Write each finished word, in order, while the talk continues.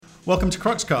Welcome to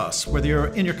Cruxcast. Whether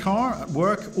you're in your car, at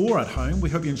work, or at home,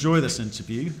 we hope you enjoy this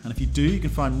interview. And if you do, you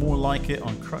can find more like it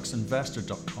on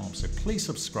cruxinvestor.com. So please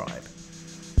subscribe.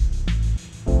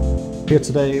 Here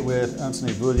today with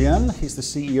Anthony Bullion. He's the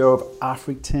CEO of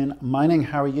Afritin Mining.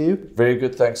 How are you? Very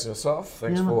good, thanks yourself.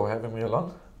 Thanks for having me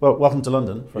along. Well, welcome to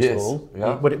London, first of Yes, all.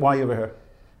 yeah. Why are you over here?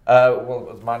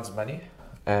 Well, mine's money,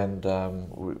 and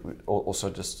we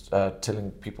also just telling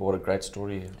people what a great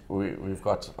story we've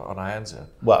got on our hands here.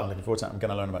 Well, I'm looking forward to it. I'm going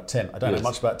to learn about tin. I don't know Yes.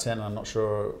 much about tin, and I'm not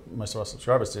sure most of our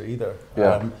subscribers do either.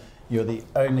 Yeah. You're the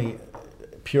only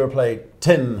pure play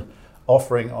tin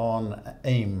offering on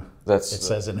AIM, it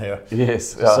says in here.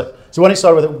 Yes. Yeah. So why don't you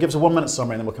start with it? Give us a 1 minute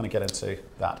summary, and then we'll kind of get into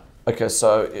that. Okay,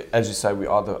 so as you say, we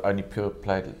are the only pure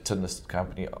play tin listed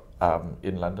company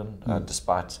in London,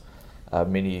 despite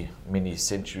many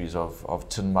centuries of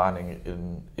tin mining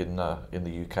in the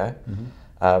UK.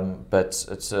 But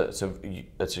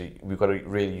we've got a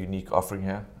really unique offering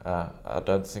here. I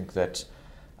don't think that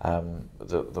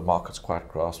the market's quite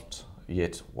grasped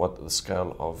yet what the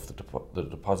scale of the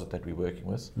deposit that we're working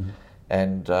with,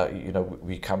 and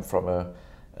we come from a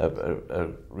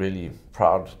really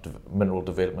proud mineral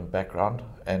development background,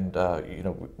 and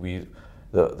the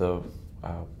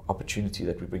opportunity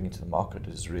that we bring into the market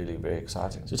is really very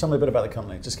exciting. So tell me a bit about the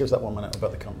company. Just give us that 1 minute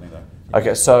about the company, though.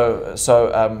 Okay, so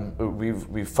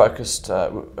we've focused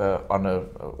on a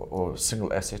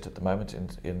single asset at the moment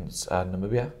in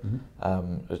Namibia.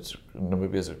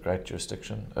 Namibia is a great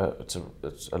jurisdiction. It's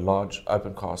a large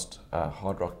open cast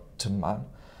hard rock tin mine.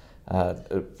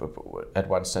 At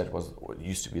one stage it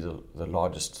used to be the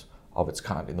largest of its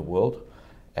kind in the world,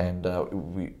 and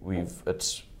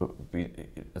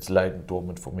it's laid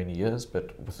dormant for many years,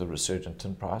 but with the resurgent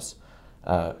tin price,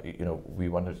 we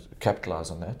wanted to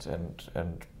capitalize on that and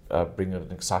bring an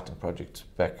exciting project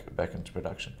back into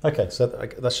production. Okay, so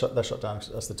that's shut down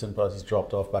as the tin prices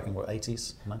dropped off back in what,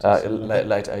 80s? 90s?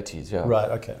 Late 80s, yeah. Right,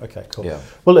 okay, cool. Yeah.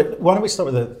 Well, look, why don't we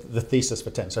start with the thesis for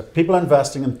tin? So people are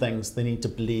investing in things, they need to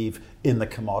believe in the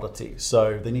commodity.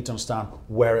 So they need to understand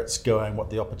where it's going, what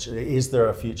the opportunity, is there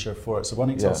a future for it? So why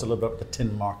don't you tell us a little bit about the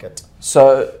tin market?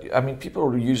 So, I mean,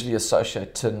 people usually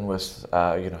associate tin with,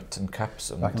 tin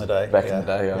cups. And Back in the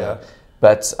day. Yeah.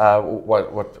 But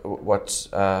what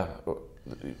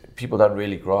people don't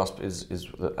really grasp is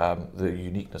the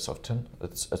uniqueness of tin.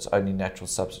 Its only natural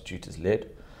substitute is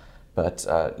lead, but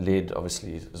lead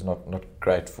obviously is not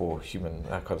great for human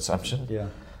consumption. Yeah.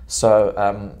 So,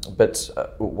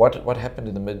 what happened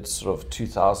in the mid sort of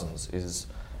 2000s is,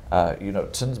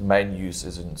 tin's main use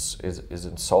is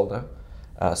in solder,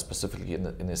 specifically in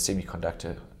the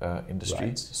semiconductor industry.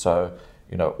 Right. So,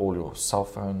 all your cell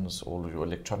phones, all of your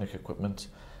electronic equipment.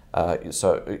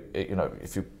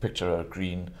 If you picture a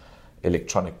green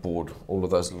electronic board, all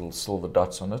of those little silver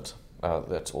dots on it,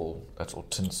 that's all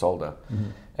tin solder.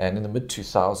 And in the mid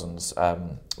 2000s,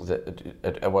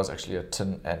 it was actually a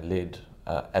tin and lead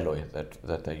alloy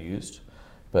that they used,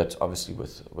 but obviously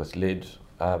with lead,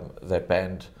 they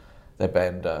banned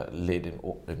lead in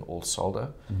all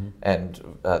solder, and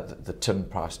the tin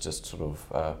price just sort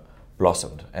of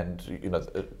blossomed, and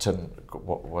tin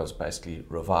was basically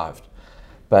revived.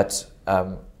 But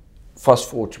fast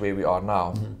forward to where we are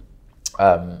now,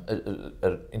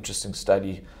 an interesting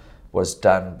study was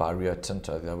done by Rio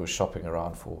Tinto. They were shopping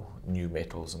around for new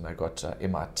metals, and they got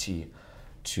MIT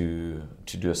to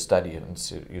do a study and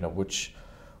see which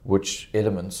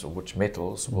elements or which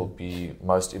metals will be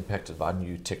most impacted by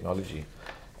new technology,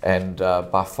 and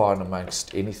by far and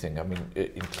amongst anything, I mean,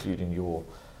 including your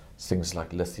things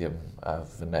like lithium,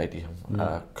 vanadium,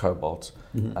 cobalt,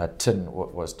 tin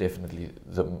was definitely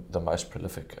the most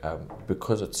prolific,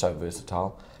 because it's so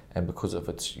versatile and because of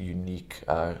its unique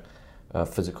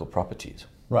physical properties.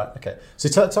 Right, okay. So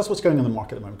tell us what's going on in the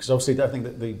market at the moment, because obviously I think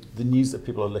that the news that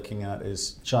people are looking at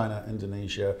is China,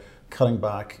 Indonesia cutting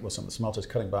back, some of the smelters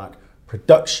cutting back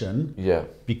production,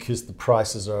 because the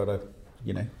prices are at a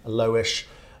lowish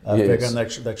figure, and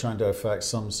they're trying to affect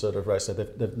some sort of rate. So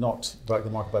they've knocked back the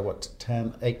market by what,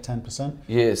 10%?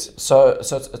 Yes. So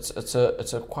it's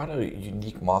a quite a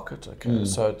unique market. Okay.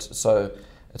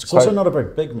 It's also not a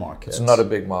very big market. It's not a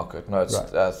big market. No, it's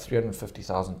right.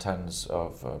 350,000 tons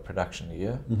of production a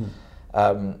year.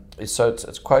 So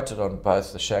it's quoted on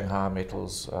both the Shanghai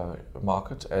metals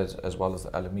market as well as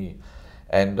the LME.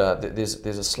 And there's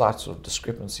a slight sort of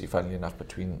discrepancy, funnily enough,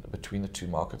 between the two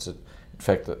markets. In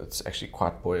fact, it's actually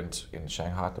quite buoyant in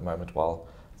Shanghai at the moment, while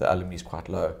the LME is quite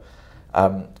low.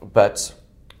 But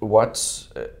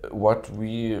what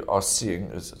we are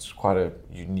seeing is it's quite a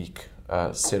unique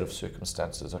set of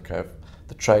circumstances. Okay,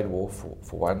 the trade war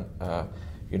for one,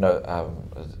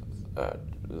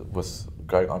 with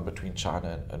going on between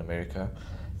China and America,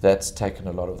 that's taken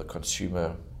a lot of the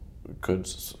consumer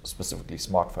goods, specifically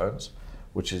smartphones,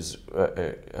 which is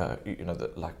the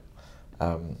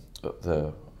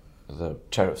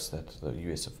tariffs that the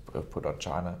US have put on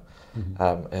China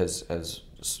has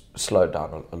slowed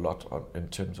down a lot in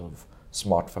terms of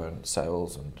smartphone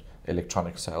sales and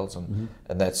electronic sales, and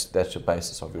that's the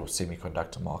basis of your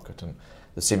semiconductor market. And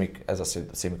as I said,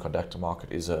 the semiconductor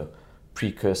market is a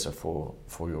precursor for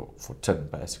tin,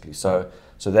 basically. So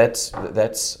that's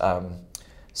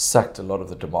sucked a lot of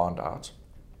the demand out.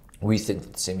 We think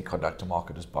that the semiconductor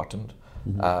market has bottomed.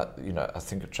 I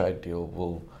think a trade deal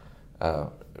will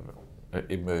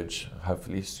emerge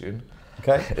hopefully soon.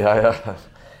 Okay. Yeah.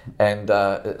 And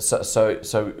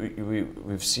so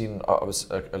we've seen a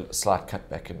slight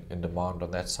cutback in demand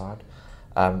on that side,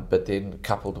 but then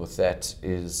coupled with that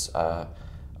is on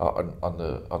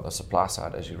the supply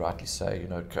side, as you rightly say,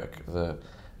 the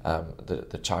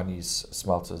Chinese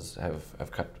smelters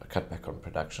have cut back on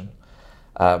production.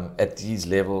 At these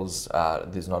levels,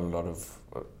 there's not a lot of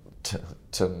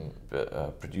tin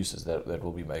producers that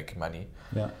will be making money.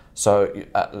 Yeah. So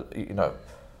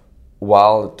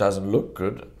while it doesn't look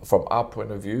good from our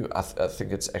point of view, I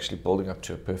think it's actually building up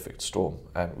to a perfect storm.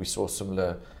 And we saw a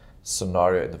similar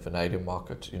scenario in the vanadium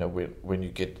market. When you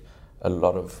get a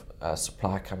lot of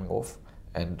supply coming off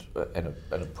and a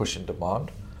push in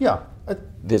demand. Yeah.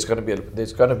 There's going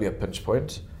to be a pinch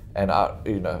point, and I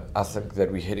think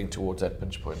that we're heading towards that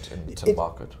pinch point in the tin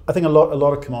market. I think a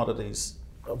lot of commodities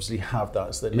obviously have that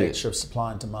as the nature of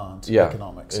supply and demand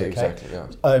economics. Yeah, okay? Exactly. Yeah.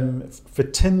 For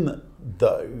tin,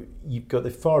 though, you've got the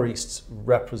Far East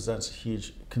represents a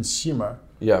huge consumer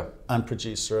and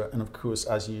producer, and of course,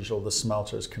 as usual, the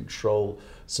smelters control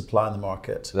supply in the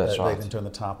market. That's right. They can turn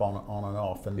the tap on and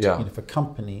off. And for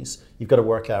companies, you've got to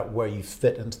work out where you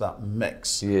fit into that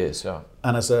mix. Yes. Yeah.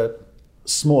 And as a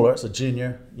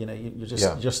junior, you're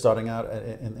just starting out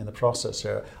in the process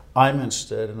here. I'm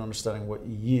interested in understanding what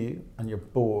you and your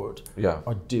board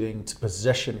are doing to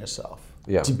position yourself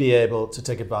to be able to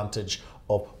take advantage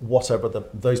of whatever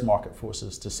those market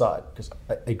forces decide. Because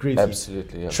I agree with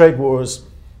Absolutely, you. Yeah. Trade wars.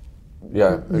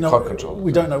 Yeah, can't control.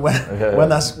 We don't know when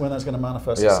that's going to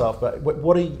manifest itself. But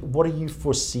what are you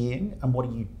foreseeing, and what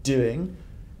are you doing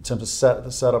in terms of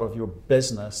the setup of your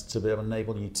business to be able to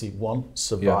enable you to, one,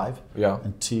 survive,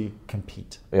 and two,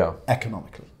 compete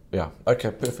economically? Yeah.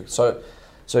 Okay. Perfect. So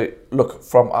look,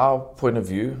 from our point of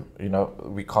view,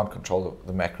 we can't control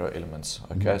the macro elements.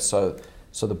 Okay. So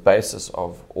the basis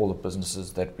of all the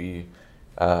businesses that we've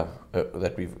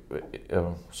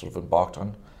sort of embarked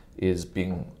on is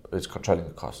controlling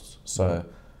the costs. So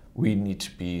we need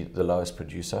to be the lowest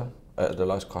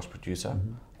cost producer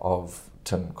of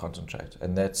tin concentrate,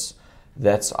 and that's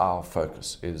our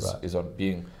focus is on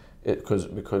being it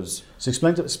because. So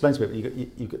explain to me.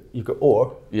 You've got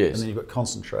ore, yes, and then you've got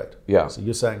concentrate. Yeah. So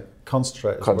you're saying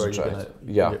concentrate is where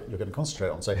you're going to concentrate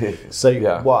on. So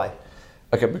why?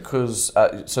 Okay, because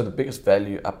so the biggest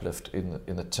value uplift in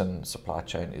the tin supply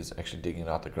chain is actually digging it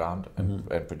out the ground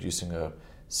and producing a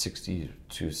 60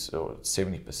 to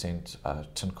 70%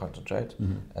 tin concentrate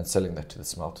and selling that to the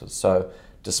smelters. So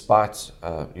despite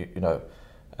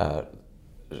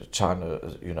China,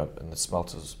 and the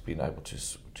smelters being able to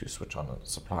switch on the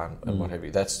supply and what have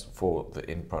you, that's for the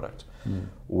end product.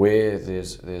 Where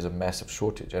there's a massive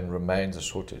shortage and remains a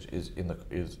shortage is in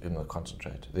the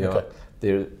concentrate.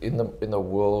 In the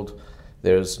world,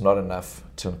 there's not enough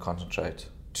tin concentrate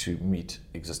to meet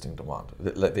existing demand.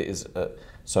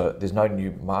 So there's no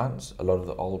new mines. A lot of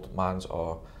the old mines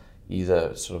are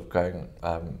either sort of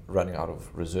running out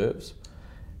of reserves,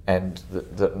 and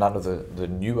none of the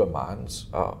newer mines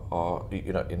are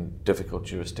in difficult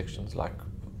jurisdictions like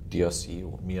DRC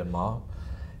or Myanmar,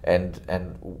 and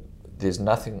there's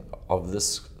nothing of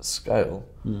this scale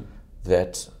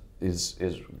that is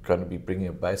going to be bringing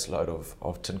a base load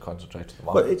of tin concentrate to the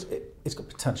market. But it's got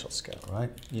potential scale,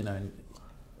 right?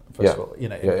 First of all,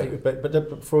 But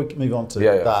before we move on to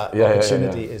that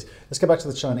opportunity, is let's go back to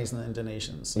the Chinese and the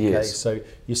Indonesians. Okay, yes. So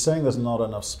you're saying there's not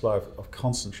enough supply of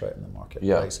concentrate in the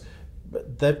marketplace,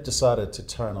 but they've decided to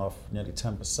turn off nearly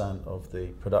 10% of the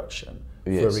production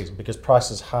for a reason, because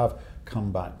prices have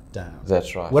come back down.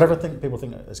 That's right. Whatever people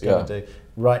think it's going to do,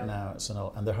 right now it's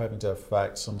and they're hoping to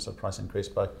affect some sort of price increase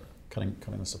by cutting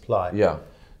the supply. Yeah.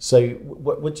 So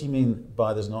what do you mean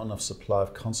by there's not enough supply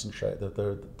of concentrate? That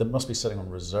they must be sitting on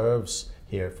reserves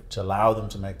here to allow them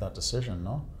to make that decision,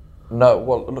 no? No,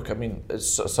 well, look, I mean,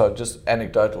 so just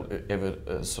anecdotal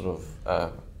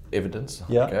evidence.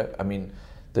 Yeah. Okay? I mean,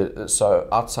 so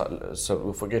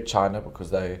we'll forget China because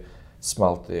they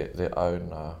smelt their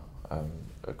own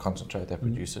concentrate, they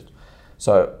produce it.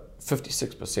 So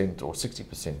 56% or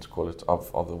 60%, call it,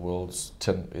 of the world's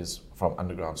tin is from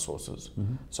underground sources.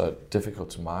 So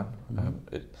difficult to mine.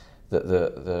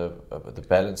 The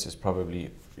balance is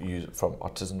probably used from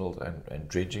artisanal and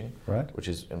dredging, which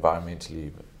is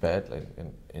environmentally bad, like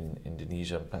in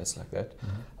Indonesia and places like that.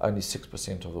 Only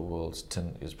 6% of the world's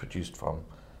tin is produced from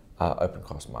open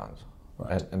cast mines,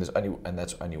 and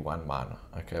that's only one miner,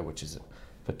 okay, which is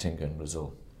Patinga in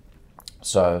Brazil.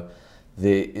 So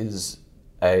there is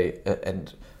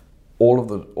and all of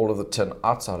the tin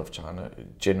outside of China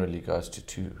generally goes to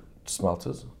two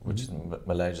smelters, which is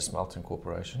Malaysia Smelting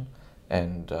Corporation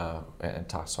and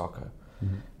Taisaka,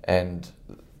 and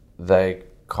they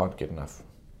can't get enough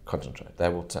concentrate. They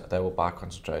will buy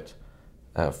concentrate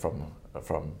from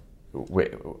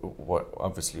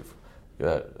obviously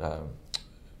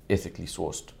ethically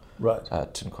sourced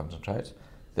tin concentrate.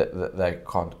 That they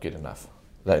can't get enough.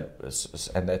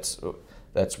 And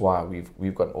that's why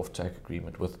we've got an offtake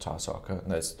agreement with Taisaka, and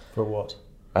that's for what?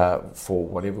 For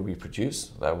whatever we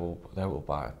produce, they will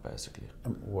buy it basically.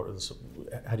 And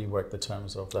how do you work the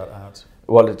terms of that out?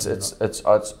 Well, it's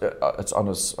on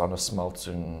a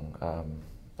smelting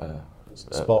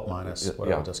spot minus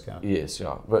whatever discount. Yes,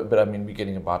 yeah, but I mean we're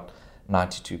getting about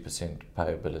 92%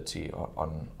 payability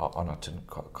on our tin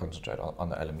concentrate on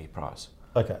the LME price.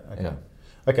 Okay. Yeah.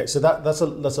 Okay, so that's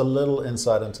a little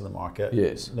insight into the market.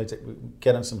 Yes. We'll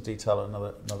get into some detail at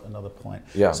another point.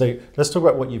 Yeah. So let's talk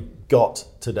about what you've got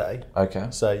today. Okay.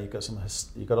 So you've got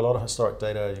a lot of historic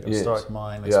data. You've got a historic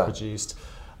mine that's produced,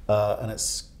 and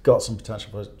it's got some potential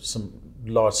for some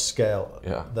large scale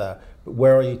there. But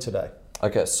where are you today?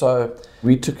 Okay, so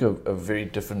we took a very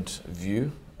different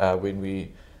view when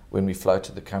we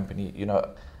floated the company. You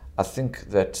know, I think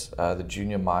that the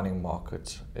junior mining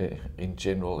market in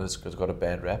general has got a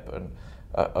bad rap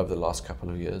over the last couple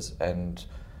of years, and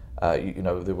you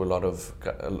know there were a lot of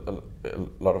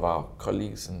our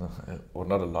colleagues, or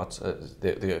not a lot,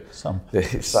 some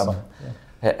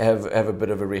have a bit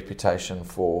of a reputation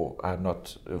for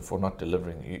not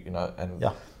delivering. You know, and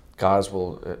guys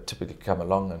will typically come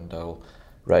along and they'll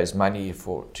raise money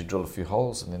to drill a few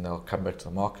holes, and then they'll come back to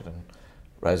the market and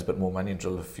raise a bit more money and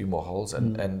drill a few more holes,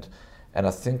 and I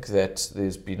think that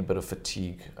there's been a bit of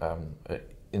fatigue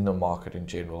in the market in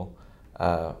general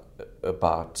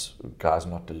about guys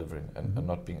not delivering and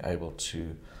not being able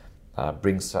to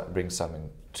bring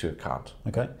something to account.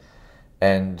 Okay.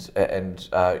 And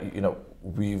you know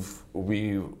we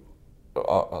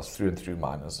are through and through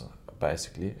miners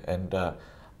basically, and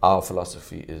our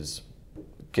philosophy is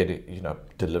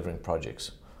delivering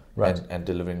projects, and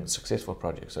delivering successful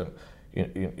projects. And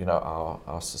you know,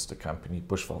 our sister company,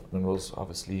 Bushveld Minerals,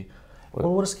 obviously.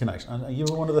 Well, what is the connection? You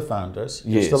were one of the founders.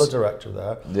 You're yes. still a director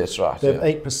there. That's right. They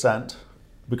have 8%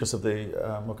 because of the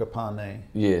Mokopane.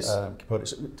 Yes.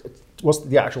 What's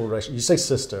the actual relation? You say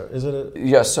sister, is it?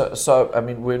 Yeah. So I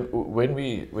mean, when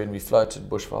we floated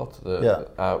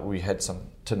Bushveld, we had some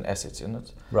tin assets in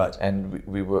it. Right. And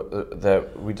we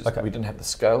didn't have the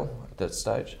scale at that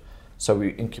stage. So we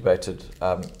incubated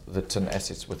the tin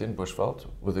assets within Bushveld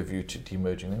with a view to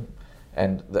demerging them,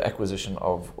 and the acquisition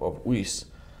of Uis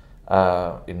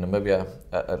in Namibia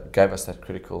gave us that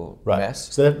critical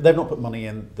mass. So they've not put money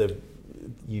in.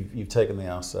 You've taken the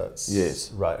assets.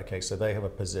 Yes. Right. Okay. So they have a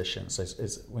position. So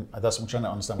that's what I'm trying to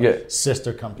understand. What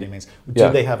sister company means. Do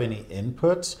they have any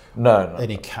input? No.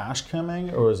 Any cash coming,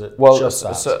 or is it just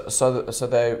that? So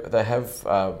they have.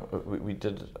 We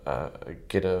did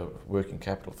get a working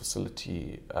capital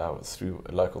facility through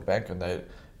a local bank, and they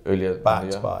earlier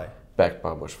backed by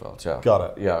Bushveld. Yeah. Got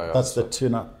it. Yeah. That's the two.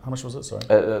 How much was it? Sorry.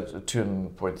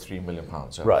 £2.3 million.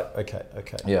 Yeah. Right. Okay.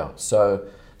 Yeah.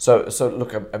 So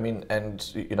look, I mean, and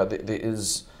you know, there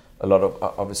is a lot of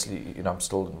obviously, you know, I'm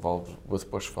still involved with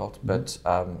Bushveld, but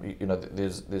you know,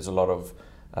 there's a lot of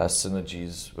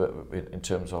synergies in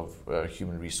terms of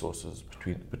human resources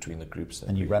between the groups.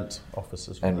 And you rent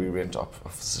offices from them. we rent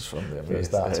offices from them. There's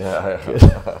that.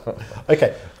 Yeah.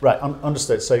 Okay, right,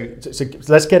 understood. So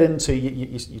let's get into,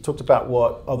 you talked about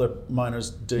what other miners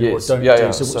do or don't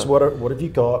do. So what have you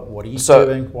got? What are you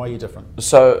doing? Why are you different?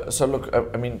 So look,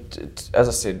 I mean, as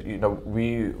I said, you know,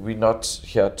 we're not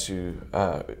here to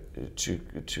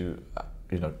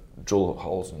you know, drill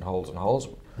holes and holes and holes.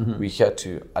 We're here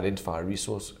to identify a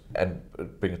resource and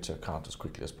bring it to account as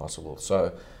quickly as possible.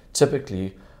 So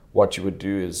typically what you would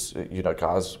do is, you know,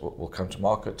 guys will come to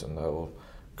market and they'll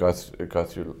go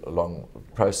through a long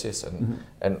process and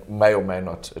may or may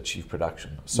not achieve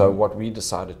production. So what we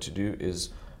decided to do is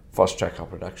fast track our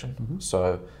production.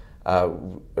 So,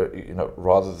 you know,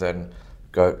 rather than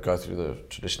go through the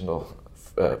traditional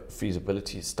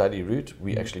feasibility study route,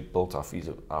 we actually built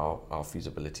our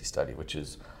feasibility study, which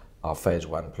is our phase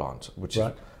 1 plant, which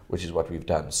is what we've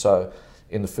done. So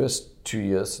in the first 2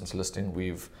 years since listing,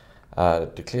 we've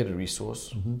declared a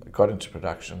resource, got into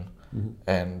production,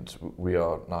 and we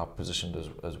are now positioned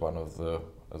as one of the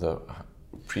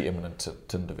preeminent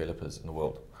tin developers in the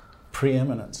world.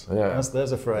 Preeminent. Yeah.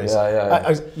 There's a phrase.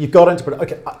 Yeah. You got into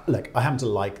production. Okay, look, I happen to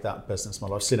like that business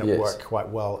model. I've seen it Yes. work quite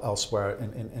well elsewhere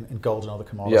in gold and other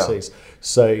commodities. Yeah.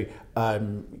 So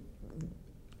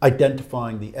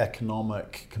identifying the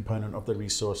economic component of the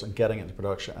resource and getting it into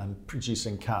production and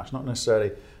producing cash, not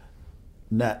necessarily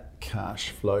net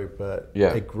cash flow, but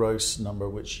a gross number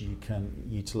which you can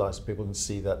utilize. People can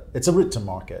see that it's a route to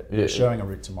market. You're showing a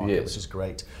route to market, which is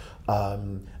great.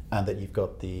 And that you've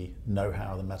got the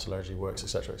know-how, the metallurgy works,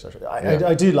 etc., etc.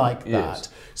 I do like that.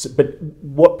 So, but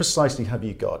what precisely have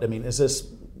you got? I mean, is this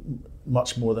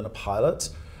much more than a pilot,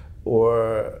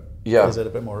 or is it a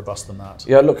bit more robust than that?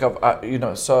 Yeah, look,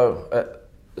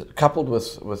 coupled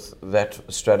with that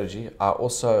strategy, I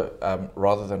also,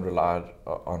 rather than rely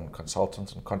on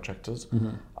consultants and contractors,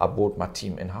 I brought my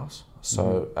team in-house.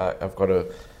 So I've got a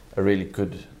really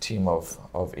good team of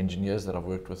engineers that I've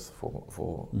worked with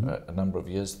for a number of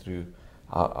years through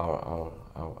our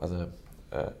other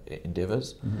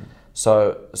endeavors.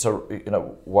 So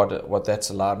what that's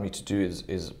allowed me to do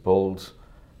is build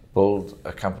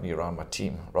a company around my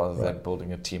team rather than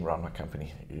building a team around my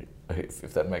company,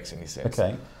 if that makes any sense.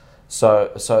 Okay.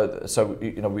 So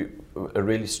we a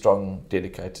really strong,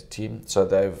 dedicated team. So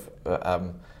they've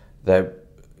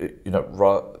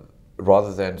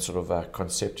rather than sort of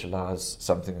conceptualize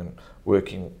something and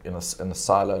working in a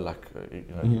silo like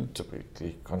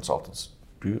typically consultants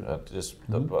do, just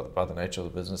by the nature of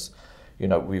the business,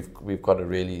 we've got a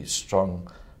really strong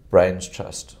brains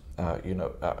trust,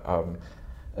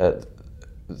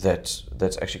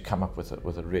 that's actually come up with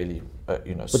a really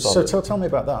solid. So tell me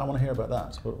about that. I want to hear about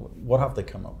that. What have they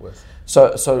come up with?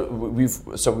 So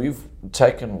we've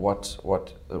taken what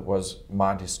was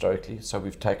mined historically. So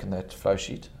we've taken that flow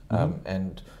sheet,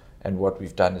 and what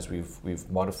we've done is we've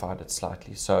modified it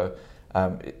slightly. So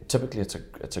typically it's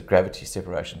a gravity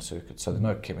separation circuit. So there's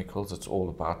no chemicals. It's all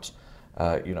about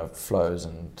flows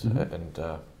and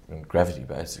gravity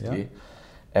basically. Yeah.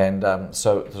 And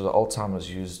so the old timers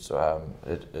used a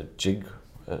jig,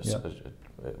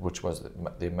 which was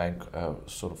their main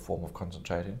sort of form of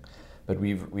concentrating, but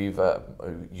we've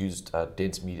used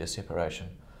dense media separation,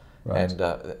 and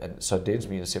so dense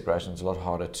media separation is a lot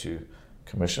harder to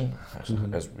commission,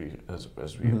 as we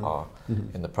are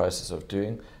in the process of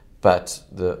doing, but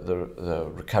the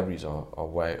recoveries are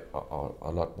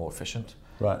a lot more efficient.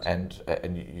 Right. And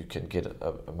you can get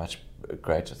a much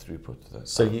greater throughput.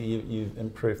 So you've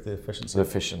improved the efficiency. The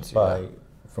efficiency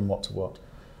from what to what?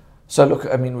 So look,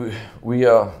 I mean,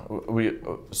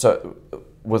 so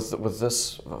with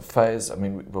this phase, I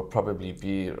mean, we'll probably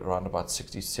be around about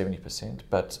 60-70%.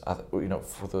 But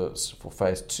for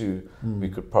phase 2, we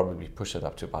could probably push it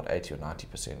up to about 80 or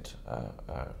 90%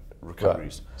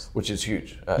 recoveries, which is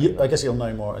huge. I guess you'll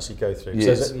know more as you go through.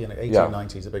 Yes. So 80 and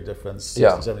 90 is a big difference,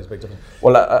 60 70 is a big difference.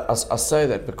 Well, I say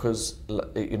that because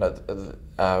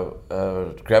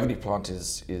gravity plant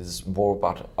is more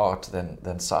about art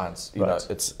than science. You know,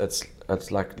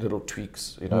 it's like little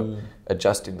tweaks.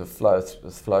 Adjusting the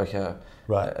flow here,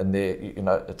 and there.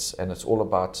 It's all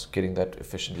about getting that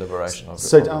efficient liberation of.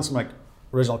 So to answer my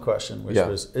original question, which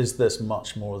was, is this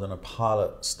much more than a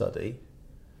pilot study?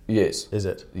 Yes. Is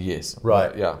it? Yes.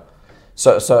 Right. Yeah.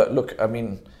 So look, I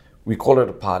mean, we call it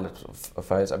a pilot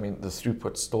phase. I mean, the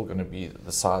throughput's still going to be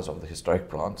the size of the historic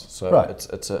plant. So it's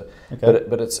a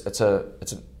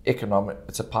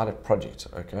pilot project,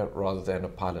 okay, rather than a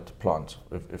pilot plant.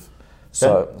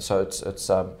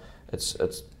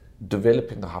 It's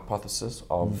developing the hypothesis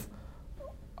of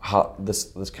how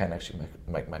this can actually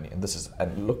make money, and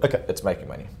it's making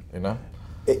money,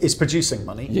 It's producing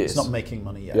money. Yes. It's not making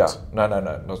money yet. Yeah. No,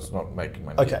 it's not making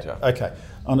money yet. Yeah. Okay.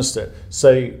 Understood.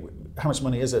 So, how much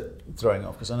money is it throwing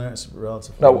off? Because I know it's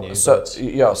relatively new. So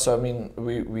I mean,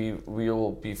 we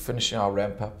will be finishing our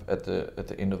ramp up at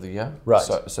the end of the year. Right.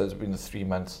 So it's been a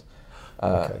 3-month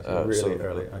really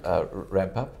early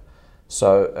ramp up.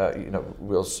 So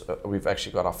we've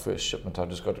actually got our first shipment. I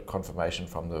just got a confirmation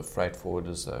from the freight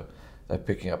forwarders. They're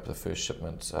picking up the first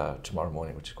shipment tomorrow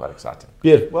morning, which is quite exciting.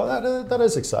 Beautiful. Well, that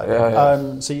is exciting.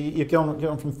 Yeah. So you've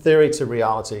gone from theory to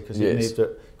reality because you've moved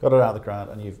it, got it out of the ground,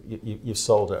 and you've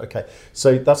sold it. Okay.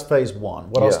 So that's phase 1.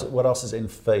 What else is in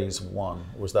phase 1?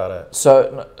 Was that it?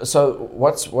 So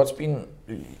what's been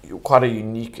quite a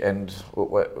unique and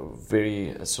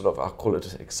very sort of, I'll call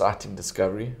it exciting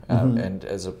discovery, and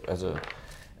as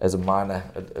as a miner,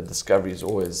 a discovery is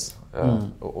always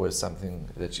something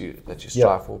that you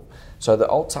strive for. So the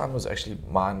old time was actually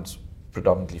mined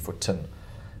predominantly for tin,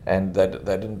 and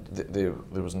there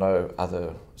was no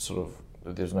other sort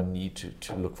of, there's no need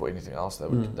to look for anything else.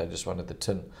 They just wanted the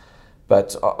tin.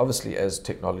 But obviously, as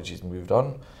technology's moved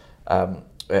on,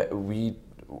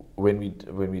 when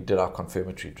we did our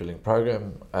confirmatory drilling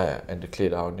program and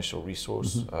declared our initial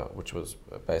resource, which was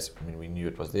basically, I mean, we knew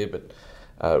it was there, but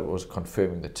it was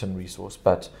confirming the tin resource.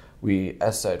 But we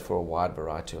assayed for a wide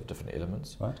variety of different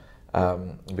elements,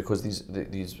 because these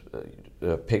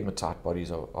pegmatite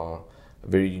bodies are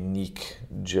very unique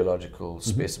geological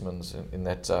specimens in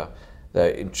that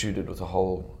they're intruded with a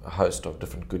whole host of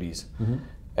different goodies.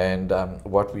 And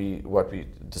what we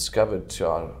discovered to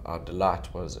our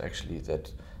delight was actually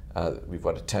that we've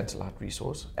got a tantalite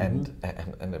resource and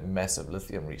a massive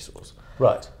lithium resource.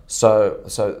 Right. So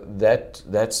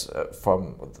that's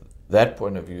from that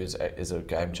point of view is a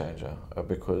game changer,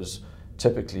 because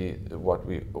typically what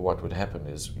would happen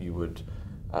is you would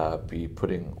be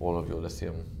putting all of your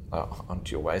lithium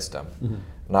onto your waste dump.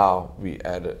 Now we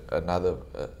add another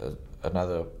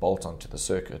bolt onto the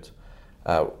circuit.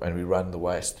 And we run the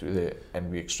waste through there, and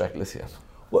we extract lithium.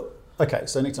 Well, okay,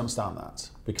 so I need to understand that,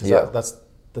 because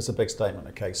that's a big statement.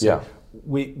 Okay, so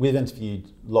we've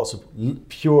interviewed lots of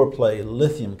pure play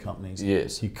lithium companies.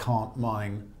 Yes. You can't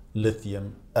mine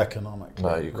lithium economically.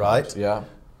 No, you can't. Right? Yeah.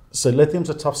 So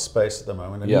lithium's a tough space at the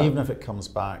moment, and Yeah. even if it comes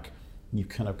back, you've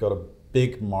kind of got a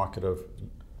big market of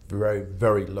very,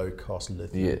 very low cost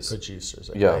lithium producers.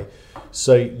 Okay? Yeah.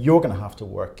 So you're going to have to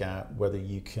work out whether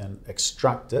you can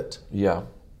extract it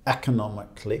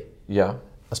economically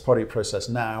as part of your process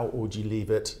now, or do you leave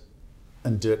it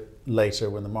and do it later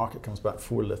when the market comes back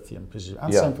for lithium?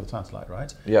 And same for the tantalite,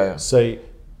 right? Yeah. So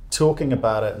talking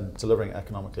about it and delivering it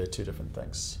economically are two different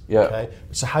things. Yeah. Okay.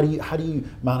 So how do you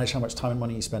manage how much time and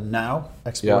money you spend now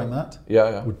exploring that?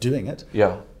 Yeah. Or doing it?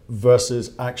 Yeah.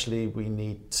 Versus actually we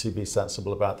need to be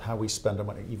sensible about how we spend our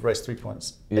money. You've raised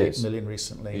 3.8 million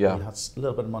recently. Yeah. You had a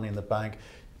little bit of money in the bank.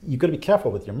 You've got to be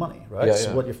careful with your money, right? Yeah,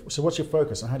 So what's your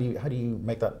focus, and how do you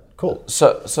make that call?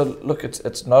 So look,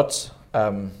 it's not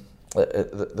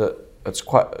it's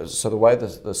quite, so the way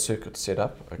the circuit's set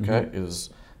up, okay, is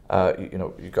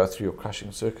you go through your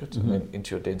crushing circuit and then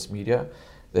into your dense media.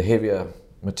 The heavier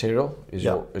material is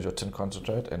your tin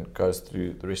concentrate and goes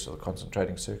through the rest of the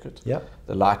concentrating circuit. Yeah.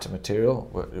 The lighter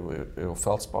material, your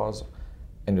feldspars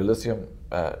and your lithium,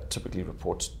 typically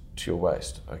reports to your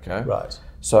waste. Okay. Right.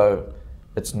 So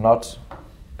it's not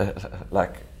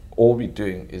like all we're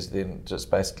doing is then just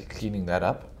basically cleaning that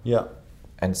up. Yeah.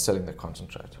 And selling the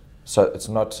concentrate. So it's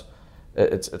not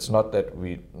that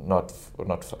we're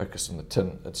not focused on the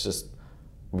tin. It's just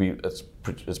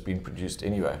it's being produced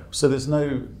anyway. So there's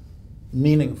no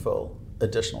meaningful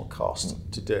additional cost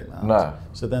to doing that. No.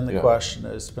 So then the question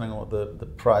is, depending on what the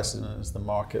price is, the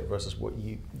market versus what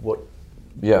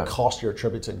cost you're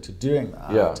attributing to doing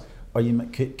that.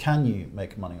 Can you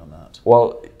make money on that?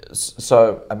 Well,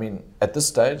 so I mean, at this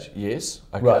stage, yes.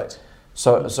 Okay. Right.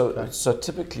 So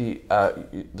typically,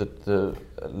 the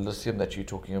lithium that you're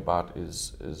talking about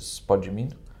is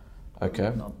spodumene.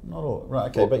 Okay. Not all. Right.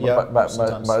 Okay. But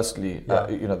mostly,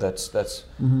 that's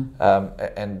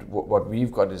and what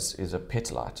we've got is a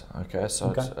petalite. Okay.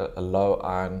 So it's a low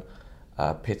iron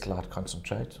petalite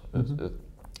concentrate,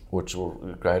 which will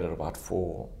grade at about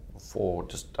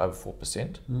just over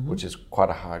 4%, which is quite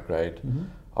a high grade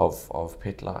of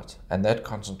petalite, and that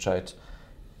concentrate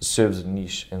serves a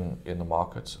niche in the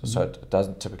market. So it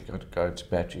doesn't typically go into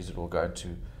batteries. It will go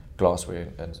into glassware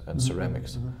and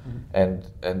ceramics, and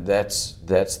that's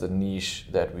the niche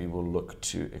that we will look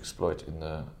to exploit in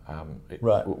the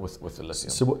with the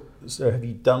lithium. So have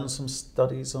you done some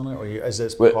studies on it, or is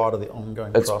this part of the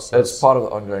ongoing process? It's part of the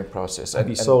ongoing process. Have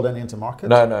you sold any into market?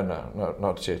 No,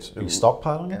 not yet. Are you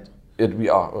stockpiling it? We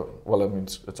are. Well, I mean,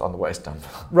 it's on the waste dump.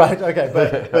 Right. Okay.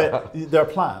 But there are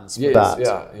plans for that.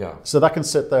 Yeah. So that can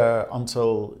sit there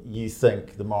until you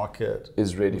think the market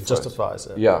is ready, justifies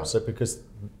it. Yeah. So because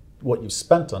what you've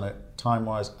spent on it,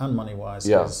 time-wise and money-wise,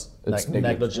 is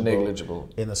negligible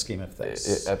in the scheme of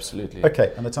things. Absolutely.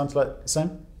 Okay. And the tantalite,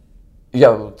 same? Yeah,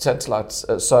 well,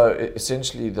 tantalites. So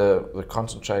essentially, the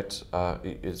concentrate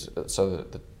is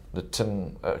the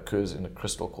tin occurs in a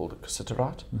crystal called a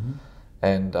cassiterite.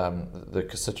 And the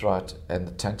cassiterite and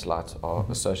the tantalite are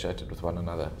associated with one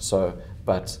another. So,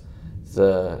 but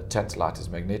the tantalite is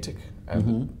magnetic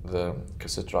and the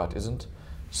cassiterite isn't.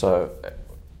 So,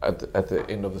 at the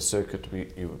end of the circuit,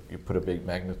 you put a big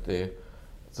magnet there.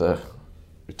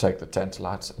 You take the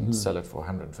tantalite and sell it for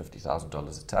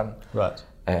 $150,000 a ton. Right.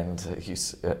 and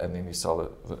then you sell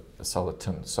the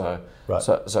tin. So, right.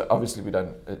 so obviously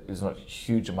there's not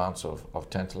huge amounts of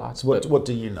tantalite. So what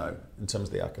do you know in terms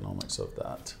of the economics of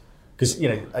that? Because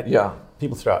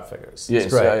people throw out figures. Yes,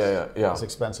 it's great. Yeah. It's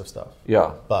expensive stuff.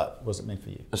 Yeah. But what does it mean for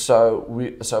you? So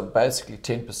basically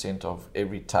 10% of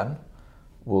every ton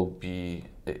will be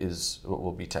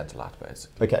tantalite,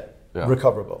 basically. Okay. Yeah.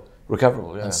 Recoverable,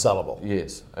 yeah. And sellable.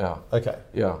 Yes. Yeah. Okay.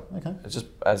 Yeah. Okay. It's just,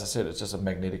 as I said, it's just a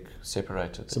magnetic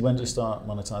separator. So when do you start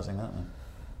monetizing that then?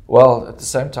 Well, at the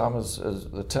same time as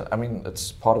the tin. I mean,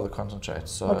 it's part of the concentrate.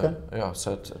 So okay. Yeah.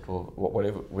 So it will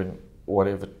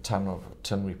whatever ton of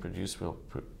tin we produce, we'll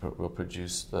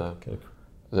produce the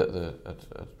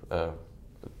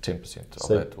 10% of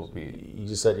that will be. You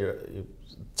just said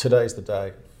today's the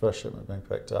day first shipment being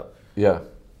picked up. Yeah.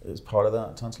 Is part of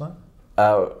that tantalite?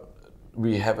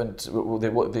 We haven't. Well,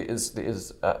 there is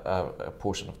a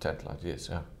portion of tantalite. Yes.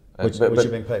 Yeah. Which you're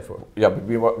being paid for? Yeah,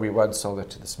 but we won't sell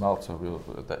that to the smelter.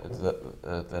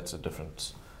 That's a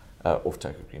different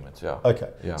offtake agreement. Yeah. Okay.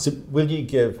 Yeah. So will you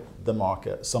give the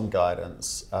market some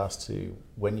guidance as to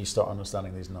when you start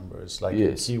understanding these numbers, like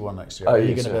yes. in Q1 next year? Are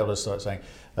you going to be able to start saying,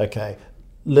 okay,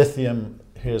 lithium,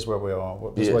 here's where we are.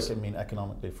 What does it mean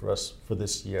economically for us for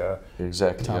this year?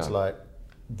 Exactly. Tantalite,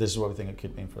 this is what we think it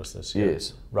could mean for us this year.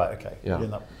 Yes. Right. Okay.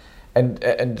 Yeah. And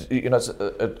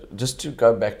just to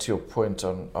go back to your point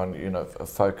on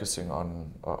focusing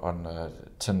on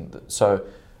tin. So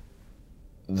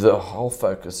the whole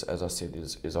focus, as I said,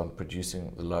 is on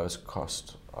producing the lowest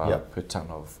cost per ton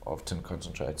of tin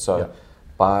concentrate. So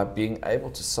by being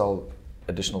able to sell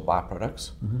additional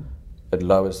byproducts, it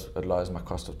lowers my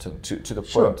cost of tin to the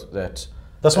point that.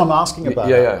 That's what I'm asking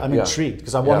about. I'm intrigued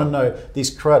because I want to know these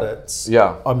credits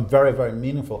are very, very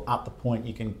meaningful at the point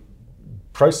you can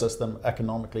process them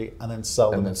economically and then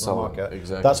sell them into the market.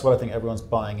 Exactly. That's what I think everyone's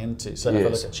buying into. So if I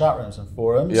look at chat rooms and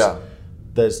forums,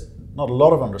 there's not a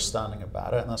lot of understanding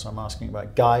about it, and that's why I'm asking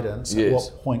about guidance. At what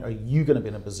point are you going to be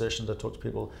in a position to talk to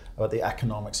people about the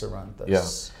economics around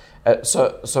this?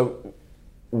 So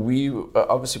we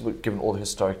obviously, given all the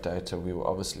historic data, we were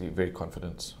obviously very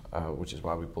confident, which is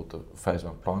why we built the phase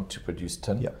 1 plant to produce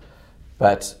tin.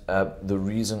 But the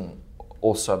reason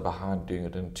also behind doing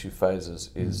it in 2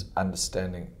 phases is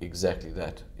understanding exactly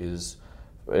that. Is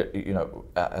as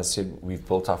I said, we've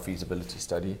built our feasibility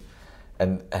study,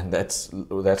 and that's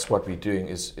what we're doing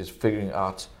is figuring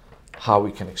out how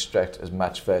we can extract as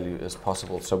much value as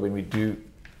possible. So when we do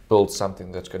build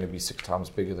something that's going to be 6 times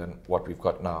bigger than what we've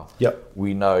got now,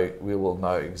 we will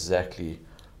know exactly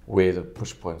where the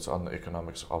push points on the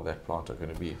economics of that plant are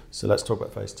going to be. So let's talk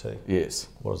about phase 2. Yes.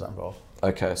 What does that involve?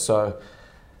 Okay, so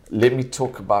let me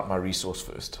talk about my resource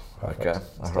first. Perfect. Okay.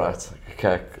 All right.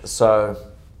 Okay. So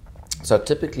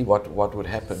typically, what would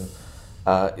happen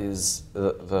is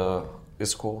the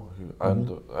ISCOR, who own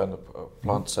the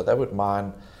plant, so they would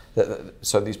mine.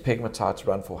 So these pegmatites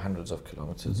run for hundreds of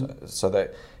kilometers. So they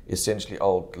essentially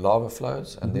old lava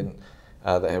flows, and then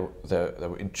they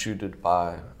were intruded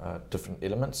by different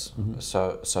elements.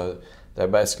 So they're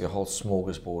basically a whole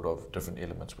smorgasbord of different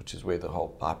elements, which is where the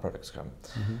whole byproducts come.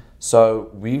 So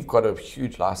we've got a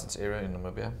huge license area in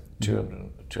Namibia,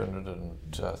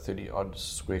 230 odd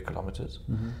square kilometers.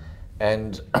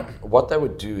 And what they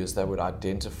would do is they would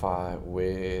identify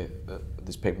where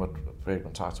these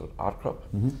pegmatites would outcrop,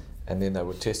 and then they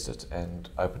would test it and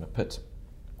open a pit.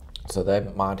 So they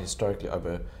mined historically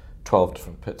over 12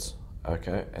 different pits,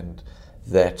 okay? And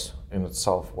that in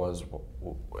itself was,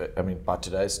 I mean, by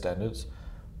today's standards,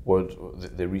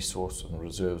 the resource and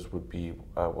reserves would be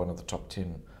one of the top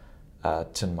 10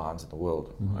 tin mines in the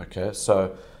world, okay?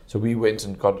 So we went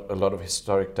and got a lot of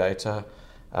historic data,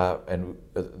 and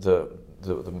the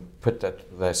pit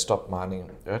that they stopped mining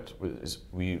at,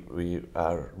 we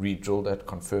re-drilled that,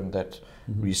 confirmed that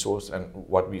resource, and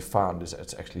what we found is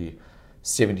it's actually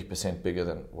 70% bigger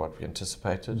than what we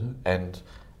anticipated, and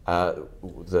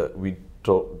we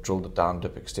drilled it down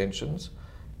dip extensions,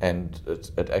 and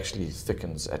it actually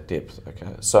thickens at depth.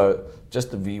 Okay, so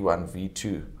just the V1,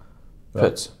 V2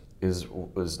 pit is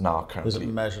now currently. Is it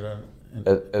measured?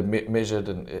 Measured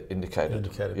and indicated.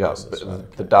 Indicated yeah, basis, but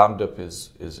right, the down dip is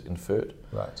inferred.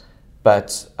 Right. But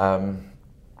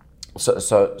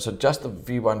so just the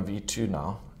V1, V2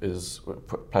 now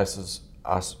places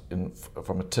us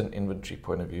from a tin inventory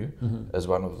point of view as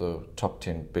one of the top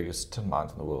 10 biggest tin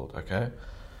mines in the world. Okay,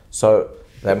 so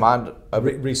they mined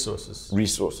resources.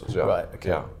 Resources, yeah. Right. Okay.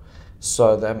 Yeah.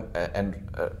 So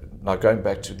now going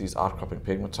back to these outcropping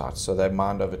pegmatites, so they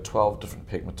mined over 12 different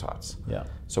pegmatites. Yeah.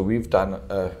 So we've done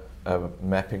a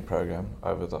mapping program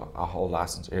over our whole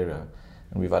license area,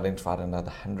 and we've identified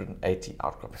another 180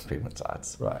 outcropping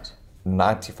pegmatites. Right.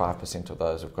 95% of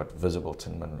those have got visible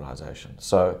tin mineralization.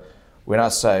 So when I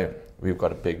say we've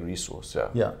got a big resource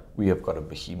here, we have got a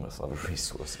behemoth of a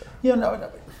resource here. Yeah, no,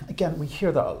 again, we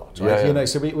hear that a lot, right? You know,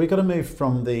 so we've got to move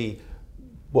from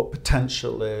what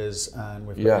potential is, and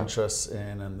we've got interests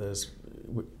in, and there's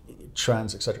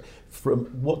trends, etc. From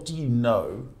what do you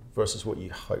know versus what you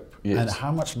hope, and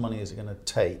how much money is it going to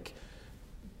take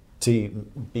to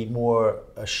be more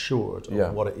assured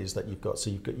of what it is that you've got? So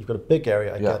you've got a big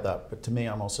area, I get that, but to me,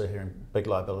 I'm also hearing big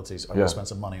liabilities. I'm going to spend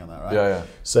some money on that, right?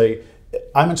 So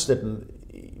I'm interested in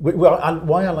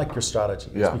why I like your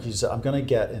strategy is because I'm going to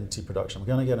get into production, I'm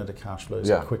going to get into cash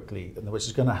flows quickly, which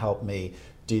is going to help me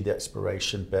do the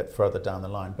exploration bit further down the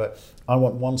line. But I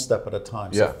want one step at a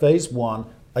time. So phase one,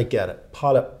 I get it.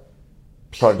 Pilot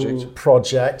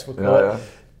project, we'll call it.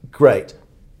 Great.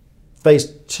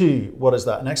 Phase two, what is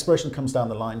that? An exploration comes down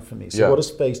the line for me. So what is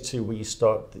phase two, where you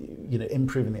start,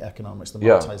 improving the economics, the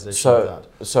monetization of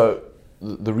that? So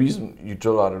the reason you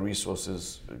drill out a resource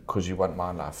is because you want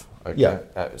mine life. Okay.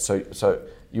 So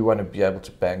you want to be able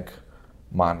to bank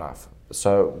mine life.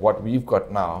 So what we've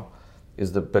got now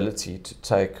is the ability to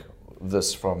take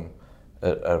this from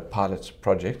a pilot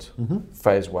project,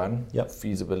 phase one,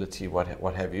 feasibility,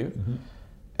 what have you,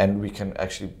 and we can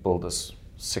actually build this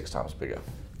 6 times bigger.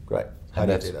 Great. How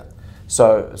do you do that?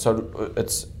 So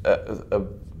it's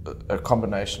a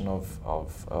combination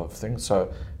of things.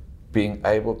 So being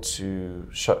able to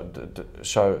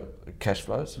show cash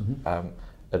flows,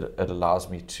 it allows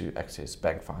me to access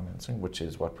bank financing, which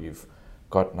is what we've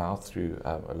got now through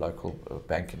a local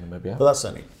bank in Namibia. But that's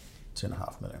only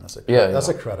 2.5 million. That's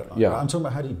a credit line. Right? I'm talking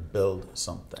about how do you build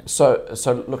something. So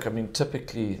look, I mean,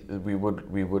 typically we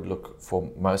would look for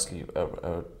mostly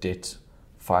a debt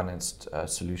financed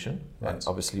solution, and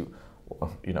obviously,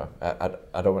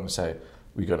 I don't want to say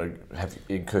we're going to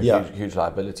incur huge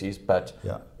liabilities, but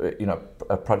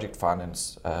a project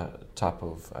finance type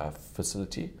of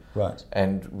facility, right?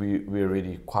 And we're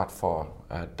really quite far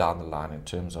down the line in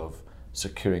terms of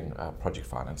securing project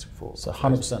financing for. So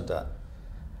 100% debt.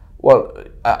 Well,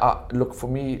 look, for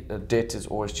me, debt is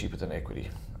always cheaper than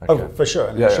equity. Okay. Oh, for sure.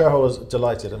 And the shareholder's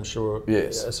delighted. I'm sure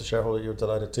as a shareholder you're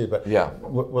delighted too. But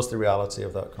what's the reality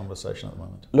of that conversation at the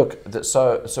moment? Look,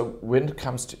 so when it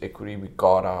comes to equity, we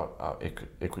guard our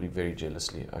equity very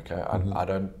jealously. Okay, I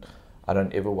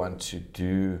don't ever want to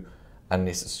do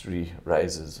unnecessary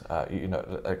raises.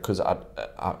 Because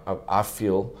I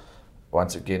feel,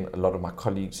 once again, a lot of my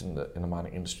colleagues in the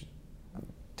mining industry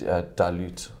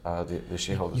dilute the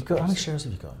shareholders. How many shares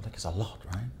have you got? Like, it's a lot,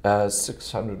 right?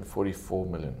 644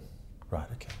 million. Right.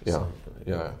 Okay. Yeah. So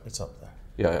it's up there.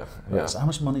 Yeah. Right, so how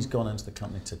much money's gone into the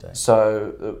company today?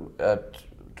 So,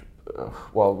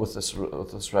 with this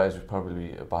raise, we're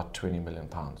probably about £20 million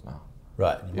now.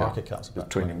 Right. And your market cap's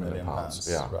about 20 million pounds.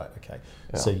 Yeah. Right. Okay.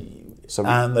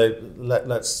 Yeah.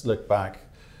 Let's look back.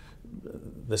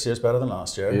 This year's better than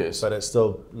last year. Yes. But it's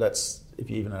still, if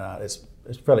you even it out,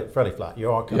 it's fairly flat.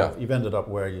 You are you've ended up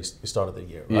where you started the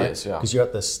year, right? Yes, yeah. Because you're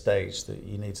at this stage that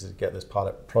you need to get this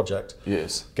pilot project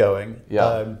going.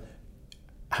 Yeah.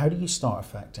 How do you start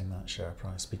affecting that share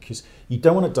price? Because you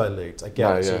don't want to dilute. I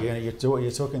get it. So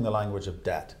you're talking the language of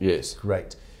debt. Yes.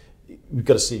 Great. We've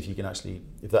got to see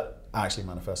if that actually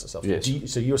manifests itself.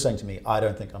 Yes. So you're saying to me, I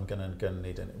don't think I'm going to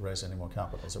need to raise any more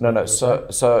capital. No.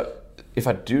 So if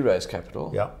I do raise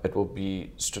capital, it will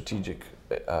be strategic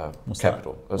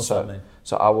capital. What's that mean?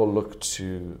 So I will look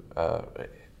to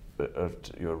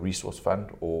your resource fund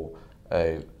or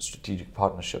a strategic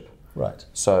partnership. Right.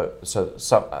 So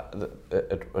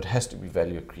it has to be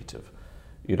value accretive.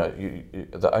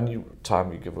 The only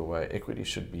time you give away equity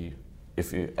should be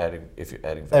if you're adding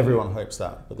value. Everyone hopes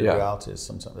that, but the reality is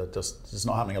sometimes it's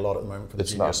not happening a lot at the moment for the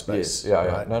junior space. Yes.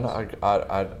 Right? No,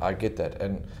 I get that,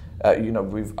 and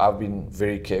I've been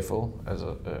very careful as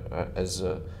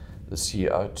the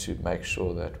CEO to make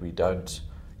sure that we don't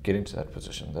get into that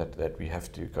position that we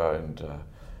have to go and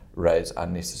raise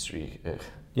unnecessary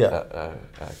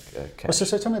cash.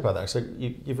 So tell me about that. So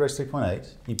you've raised 3.8.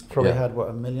 You probably had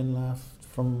 $1 million left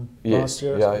from last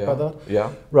year. About that.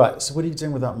 Yeah. Right. So what are you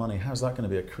doing with that money? How's that going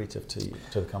to be accretive to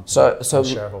the company? So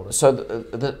shareholders. So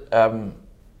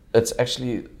it's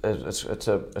actually it's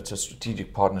a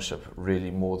strategic partnership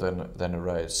really more than a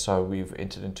raise. So we've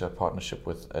entered into a partnership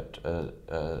with a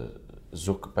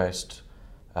Zug-based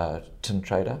tin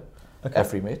trader,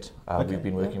 Afrimet. We've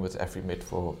been working with Afrimet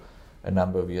for a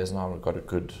number of years now. We've got a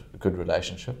good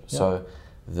relationship. Yeah. So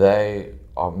they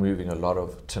are moving a lot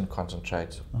of tin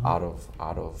concentrate out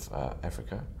of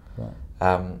Africa. Right.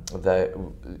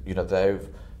 They've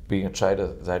being a trader,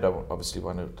 they don't obviously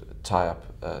want to tie up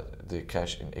their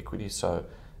cash in equity. So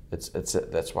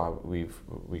that's why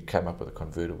we came up with a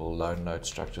convertible loan note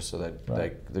structure, so that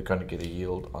they're going to get a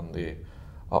yield on their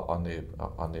what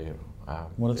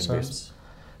are the terms?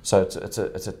 So it's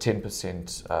a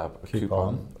 10%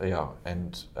 coupon,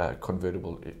 and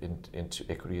convertible into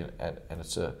equity, and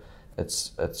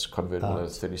it's convertible at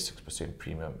a 36%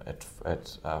 premium at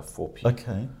 4p.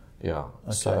 Okay. Yeah.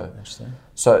 Okay. So interesting.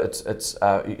 So it's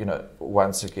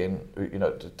once again,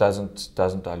 it doesn't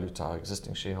dilute our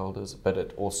existing shareholders, but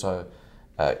it also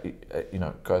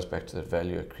goes back to the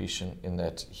value accretion in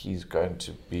that he's going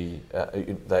to be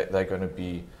they're going to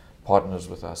be partners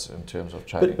with us in terms of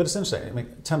trading. But it's interesting. I mean,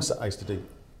 10% I used to do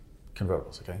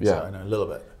convertibles. Okay. Yeah. So I know a little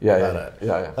bit.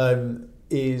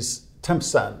 Is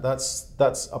 10%?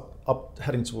 That's up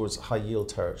heading towards high yield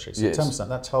territory. So 10%.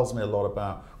 That tells me a lot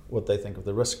about what they think of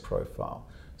the risk profile.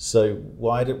 So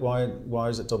why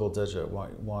is it double digit?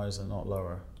 Why is it not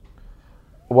lower?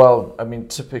 Well, I mean,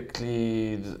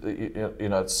 typically,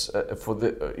 it's for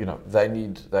the they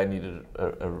need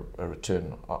a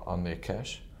return on their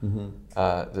cash.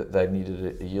 Mm-hmm. They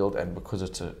needed a yield, and because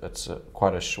it's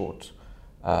quite a short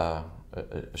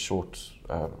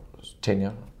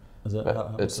tenure. Is it?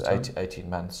 It's 18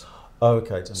 months. Oh,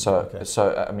 okay.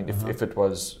 So I mean, if it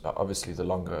was obviously the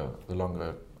longer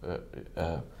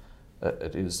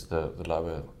it is the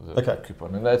lower the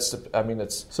coupon, and that's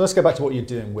it's. So let's go back to what you're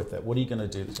doing with it. What are you going to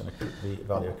do that's going to be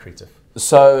value accretive?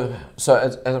 So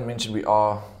as I mentioned, we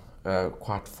are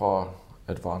quite far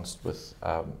advanced with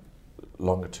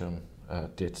longer term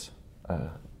debt, and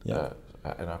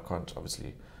I can't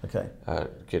obviously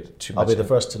get too much. I'll be the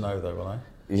first to know, though, will I?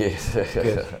 Yes.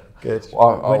 Good.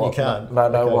 When you can. No.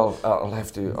 Okay. Well, I'll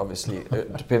have to. Obviously,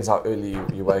 it depends how early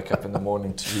you wake up in the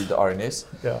morning to read the RNS.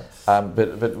 Yeah.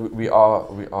 But we are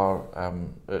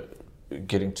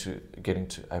getting to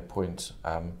a point,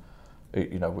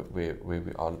 where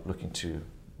we are looking to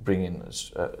bring in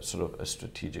sort of a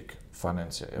strategic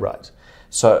financier. Right.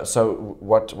 So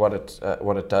what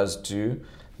it does do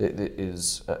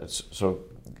is sort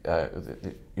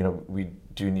of we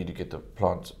do need to get the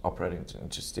plant operating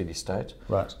into steady state.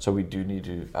 Right. So we do need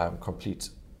to complete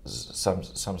some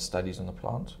studies on the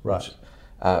plant. Right.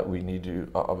 We need to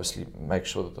obviously make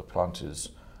sure that the plant is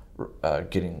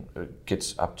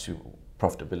gets up to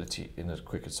profitability in the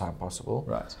quickest time possible.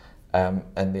 Right. And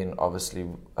then obviously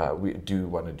we do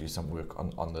want to do some work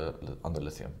on the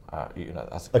lithium.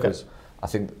 Because I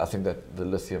think that the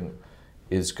lithium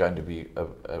is going to be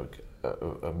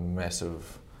a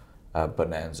massive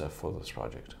bonanza for this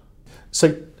project.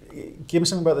 So, give me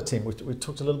something about the team. We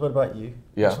talked a little bit about you.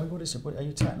 Yeah. So what is it? Are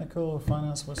you technical or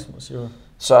finance? What's your?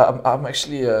 So I'm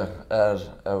actually a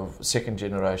second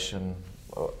generation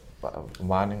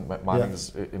mining. Mining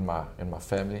is in my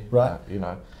family. Right.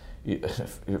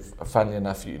 Funnily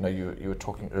enough, you were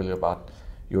talking earlier about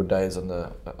your days on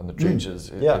the trenches.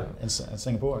 In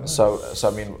Singapore. Yeah. So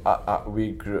I mean,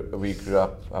 we grew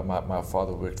up. My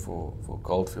father worked for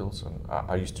Goldfields, and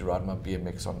I used to ride my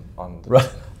BMX on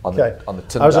the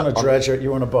tin. I was on a dredger. You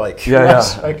were on a bike. Yeah.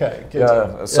 Okay. Good.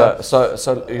 Yeah. So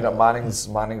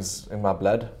mining's in my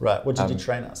blood. Right. What did you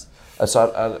train as?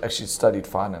 So I actually studied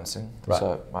financing. Right.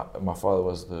 So my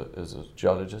father is a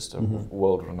geologist, a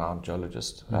world-renowned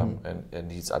geologist,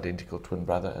 and his identical twin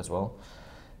brother as well.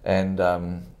 And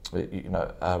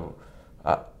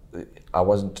I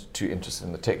wasn't too interested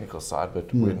in the technical side,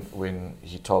 but when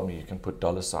he told me you can put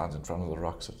dollar signs in front of the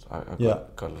rocks, I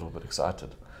got a little bit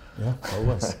excited. Yeah,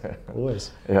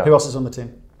 always. Yeah. Who else is on the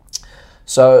team?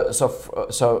 So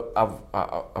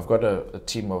I've got a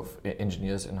team of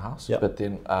engineers in house, but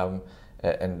then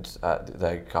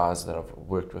they're guys that I've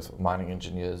worked with, mining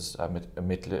engineers,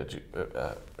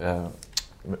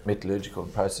 metallurgical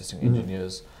and processing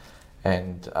engineers,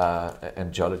 and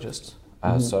geologists.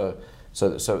 So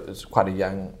it's quite a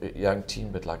young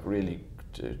team, but like really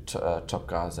top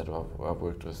guys that I've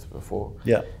worked with before.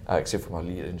 Yeah. Except for my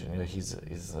lead engineer, he's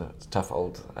a tough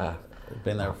old.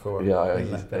 Been there before. Yeah,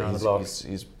 been around the block.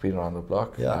 He's been around the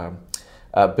block. Yeah.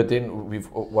 But then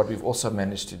we've also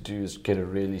managed to do is get a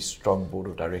really strong board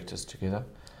of directors together.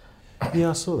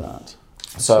 Yeah, I saw that.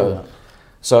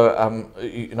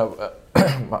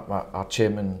 Our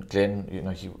chairman Glenn,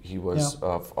 he was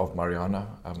of Mariana.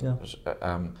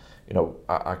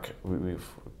 We've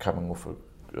come off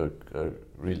a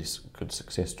really good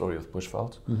success story with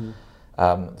Bushveld.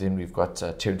 Then we've got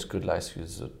Terence Goodlace,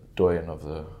 who's a doyen of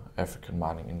the African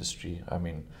mining industry. I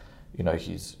mean,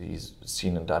 he's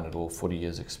seen and done it all. 40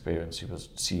 years experience. He was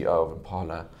CEO of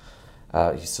Impala.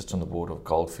 He sits on the board of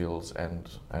Goldfields and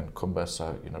Kumba.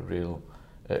 So real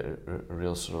a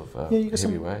real sort of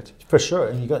heavyweight. For sure,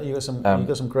 and you got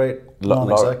some great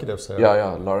non-executives there.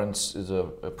 Yeah. Lawrence is a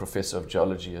professor of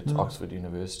geology at Oxford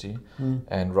University,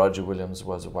 and Roger Williams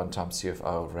was a one-time CFO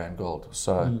of Randgold.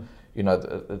 So you know,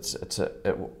 it's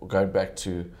going back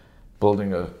to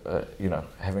building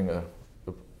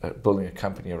building a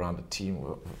company around a team.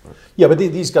 Yeah, but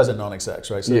these guys are non-execs,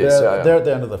 right? So yes, they're at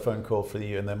the end of the phone call for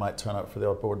you, and they might turn up for the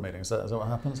odd board meetings. Is that what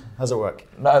happens? How's it work?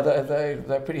 No,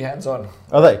 they're pretty hands-on.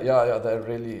 Are they? Yeah. They're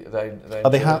really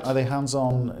Are they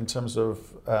hands-on in terms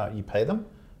of you pay them?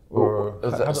 Or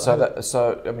I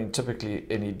mean, typically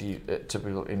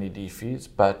typical NED fees,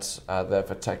 but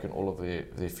they've taken all of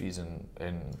their fees in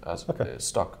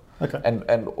stock. Okay.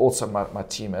 And also my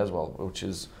team as well, which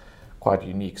is quite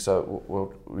unique. So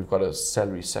we've got a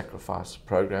salary sacrifice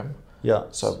program. Yeah.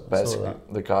 So basically,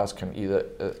 the guys can either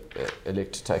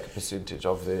elect to take a percentage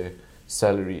of their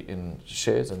salary in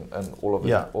shares, and all of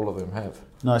them have.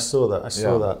 No, I saw that.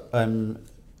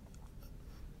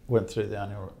 Went through the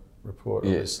annual report,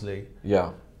 obviously.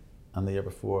 Yeah. And the year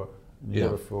before. The year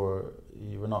before,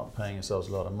 you were not paying yourselves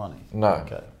a lot of money. No.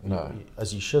 Okay. No.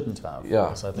 As you shouldn't have.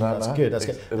 Yeah. So I think that's good. That's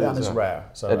good. And it's rare.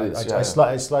 So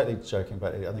I'm slightly joking,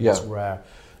 but I think it's rare.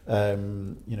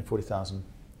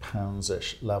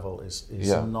 £40,000-ish level is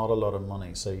not a lot of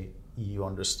money. So you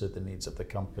understood the needs of the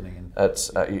company. And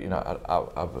it's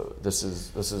this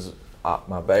is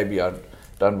my baby. I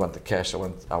don't want the cash.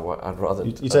 I'd rather.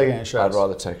 You're taking it in shares. I'd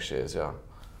rather take shares. Yeah.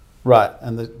 Right,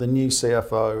 and the new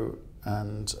CFO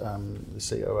and the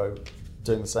COO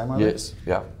doing the same, Yes,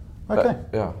 yeah. Okay.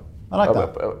 Yeah. I like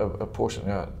that. A portion,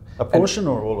 yeah. A portion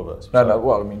or all of it? No,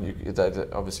 well, I mean, they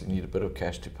obviously need a bit of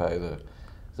cash to pay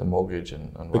the mortgage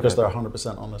and because they're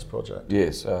 100% on this project?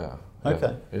 Yes.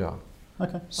 Okay. Yeah.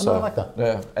 Okay, so I like that.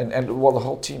 Yeah, and well, the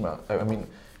whole team, I mean,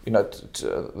 you know,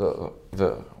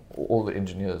 all the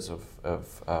engineers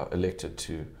have elected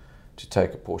to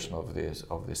take a portion of their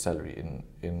salary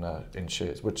in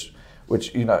shares, which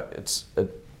you know it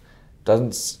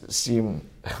doesn't seem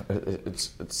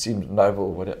it seems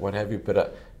noble, what have you,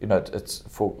 but you know, it's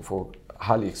for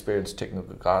highly experienced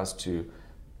technical guys to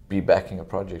be backing a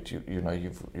project. You know,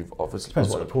 you've obviously depends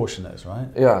what the portion is, right?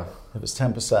 Yeah. If it's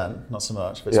 10%, not so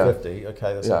much. If it's 50,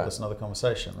 okay, that's another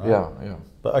conversation, right? Yeah.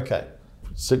 But okay,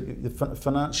 so the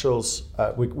financials,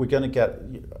 we're going to get.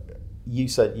 You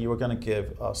said you were going to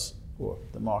give us or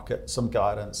the market some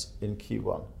guidance in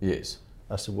Q1. Yes.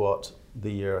 As to what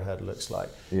the year ahead looks like.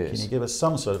 Yes. Can you give us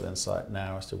some sort of insight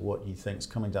now as to what you think is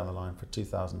coming down the line for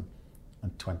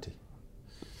 2020?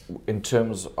 In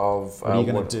terms of what are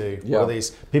you going to do? Yeah. What are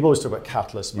these? People always talk about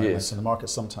catalyst moments, Yes. and the market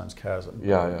sometimes cares,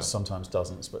 sometimes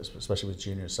doesn't, especially with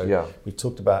juniors. So we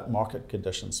talked about market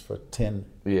conditions for tin.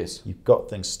 Yes. You've got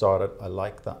things started. I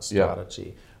like that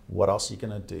strategy. Yeah. What else are you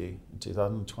going to do in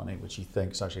 2020, which you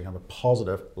think is actually have a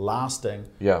positive, lasting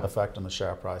effect on the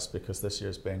share price? Because this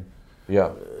year's been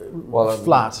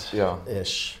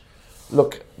flat-ish.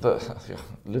 Look,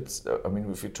 let's. I mean,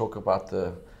 if you talk about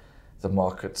the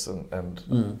markets and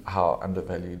how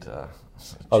undervalued.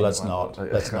 Let's not.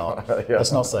 Let's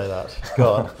not say that.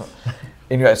 God.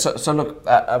 Anyway, so look,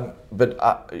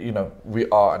 but you know, we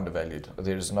are undervalued.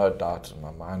 There is no doubt in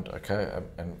my mind. Okay,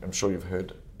 and I'm sure you've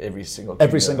heard every single time.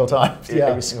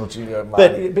 Every single junior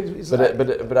mining.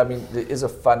 But I mean, there is a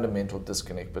fundamental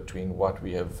disconnect between what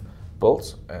we have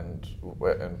built and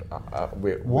where.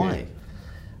 Why?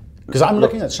 Because I'm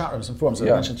looking at chat rooms and forums that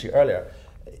I mentioned to you earlier.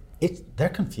 They're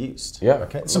confused. Yeah.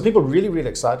 Okay. Some people really, really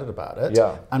excited about it.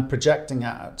 Yeah. And projecting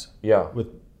out. Yeah. With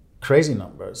crazy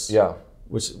numbers. Yeah.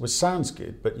 Which sounds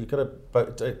good, but you've got to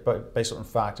base it on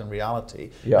fact and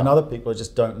reality. Yeah. And other people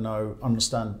just don't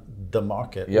understand the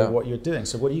market or what you're doing.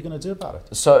 So what are you going to do about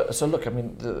it? So look, I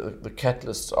mean, the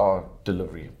catalysts are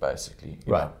delivery, basically.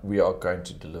 Right. We are going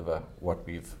to deliver what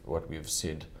we've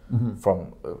said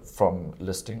from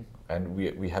listing, and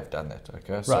we have done that.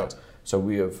 Okay. So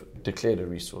we have declared a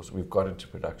resource. We've got into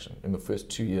production in the first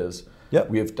 2 years. Yep.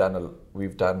 We've done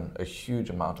a huge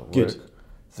amount of work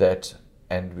that.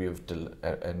 And we've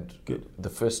the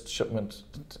first shipment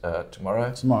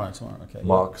tomorrow. Okay.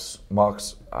 Marks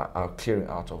our clearing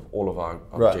out of all of our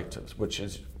objectives, which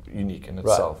is unique in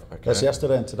itself. Okay. That's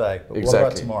yesterday and today. But exactly. What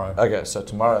about tomorrow? Okay, so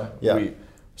tomorrow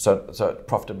so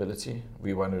profitability.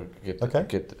 We want to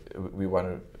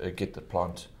get the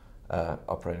plant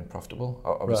operating profitable.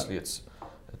 Obviously, it's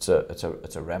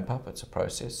a ramp up. It's a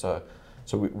process. So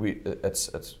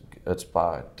it's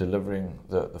by delivering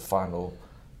the final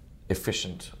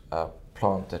efficient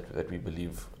plant that we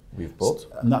believe we've built.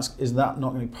 And is that not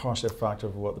going to be partially a factor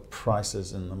of what the price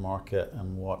is in the market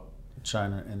and what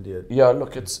China, India? Yeah,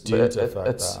 look, it's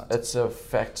a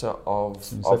factor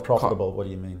of. When you say profitable, what do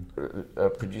you mean?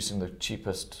 Producing the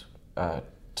cheapest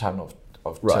ton of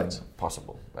right. tin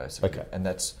possible, basically. Okay. And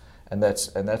that's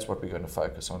what we're going to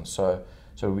focus on. So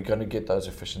we're going to get those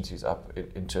efficiencies up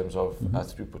in terms of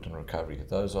throughput and recovery.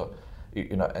 Those are,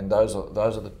 and those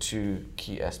are the two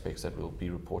key aspects that we'll be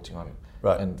reporting on,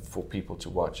 right. and for people to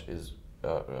watch is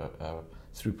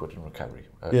throughput and recovery.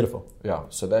 Beautiful. Yeah.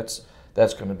 So that's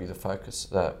going to be the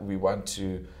focus. We want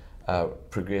to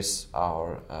progress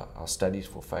our studies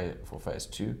for phase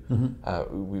 2.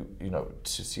 We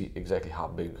to see exactly how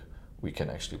big we can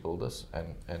actually build this,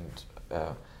 and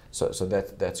so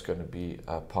that's going to be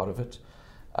part of it.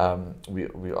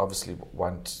 We obviously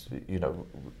want,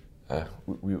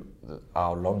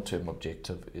 our long-term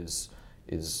objective is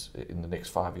in the next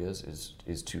 5 years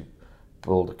is to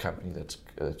build a company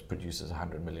that produces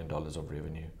 $100 million of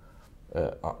revenue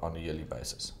on a yearly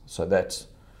basis. So there's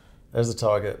the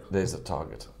target. There's the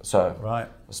target. So right.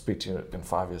 I'll speak to you in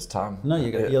 5 years' time. No,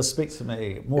 you'll speak to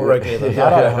me more regularly than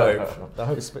that, I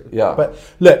hope. Yeah. But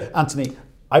look, Anthony,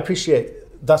 I appreciate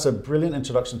that's a brilliant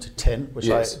introduction to tin, which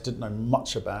yes. I didn't know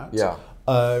much about. Yeah.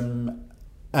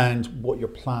 And what your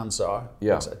plans are.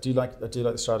 Yeah. I do like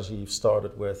the strategy you've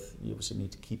started with. You obviously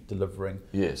need to keep delivering.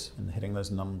 Yes. And hitting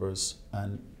those numbers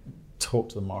and talk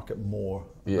to the market more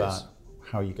yes. about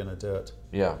how you're going to do it.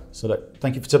 Yeah. So look,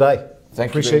 thank you for today.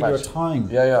 Appreciate your time.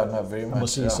 Yeah, no, very much. And we'll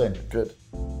see you soon. Good.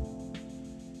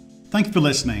 Thank you for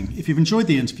listening. If you've enjoyed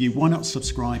the interview, why not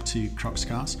subscribe to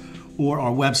Cruxcast or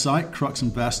our website,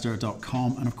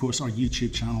 cruxinvestor.com, and of course our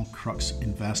YouTube channel, Crux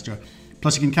Investor.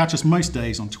 Plus you can catch us most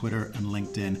days on Twitter and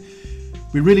LinkedIn.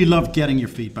 We really love getting your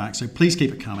feedback, so please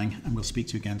keep it coming, and we'll speak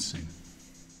to you again soon.